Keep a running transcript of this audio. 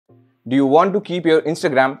Do you want to keep your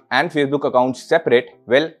Instagram and Facebook accounts separate?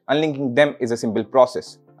 Well, unlinking them is a simple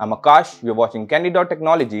process. I'm Akash, you're watching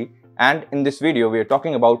Candid.Technology, and in this video we are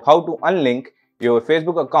talking about how to unlink your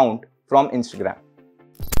Facebook account from Instagram.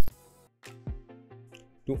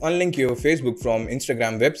 To unlink your Facebook from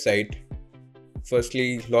Instagram website,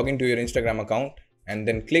 firstly log into your Instagram account and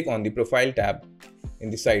then click on the Profile tab in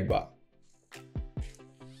the sidebar.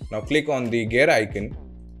 Now click on the gear icon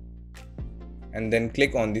and then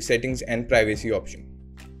click on the Settings and Privacy option.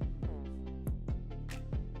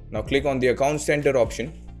 Now click on the Account Center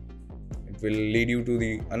option. It will lead you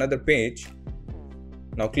to another page.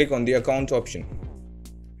 Now click on the Accounts option,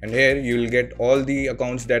 and here you will get all the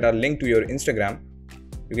accounts that are linked to your Instagram.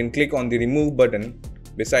 You can click on the Remove button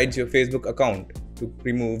besides your Facebook account to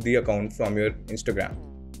remove the account from your Instagram.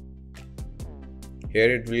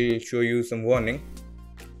 Here it will show you some warning.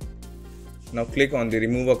 Now click on the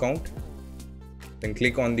Remove account. Then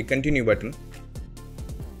click on the Continue button,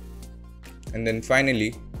 and then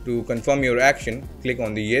finally, to confirm your action, click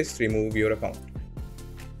on the Yes, remove your account.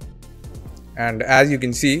 And as you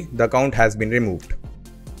can see, the account has been removed.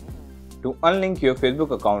 To unlink your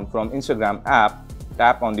Facebook account from Instagram app,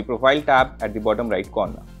 tap on the Profile tab at the bottom right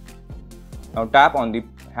corner. Now tap on the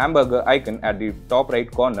hamburger icon at the top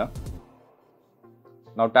right corner.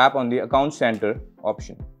 Now tap on the Account Center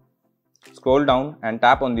option. Scroll down and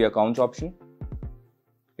tap on the Accounts option.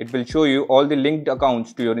 It will show you all the linked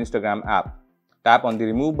accounts to your Instagram app. Tap on the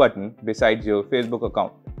Remove button besides your Facebook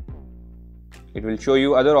account. It will show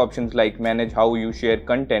you other options like manage how you share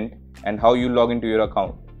content and how you log into your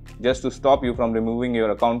account, just to stop you from removing your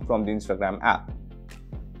account from the Instagram app.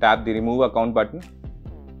 Tap the Remove account button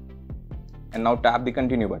and now tap the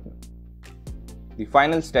Continue button. The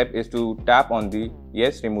final step is to tap on the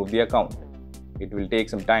Yes, remove the account. It will take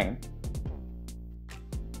some time.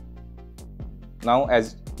 Now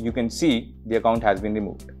as you can see, the account has been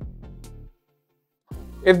removed.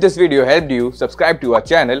 If this video helped you, subscribe to our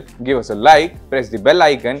channel, give us a like, press the bell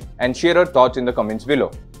icon and share your thoughts in the comments below.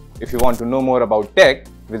 If you want to know more about tech,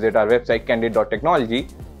 visit our website Candid.Technology,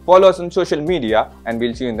 follow us on social media, and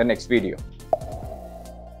we'll see you in the next video.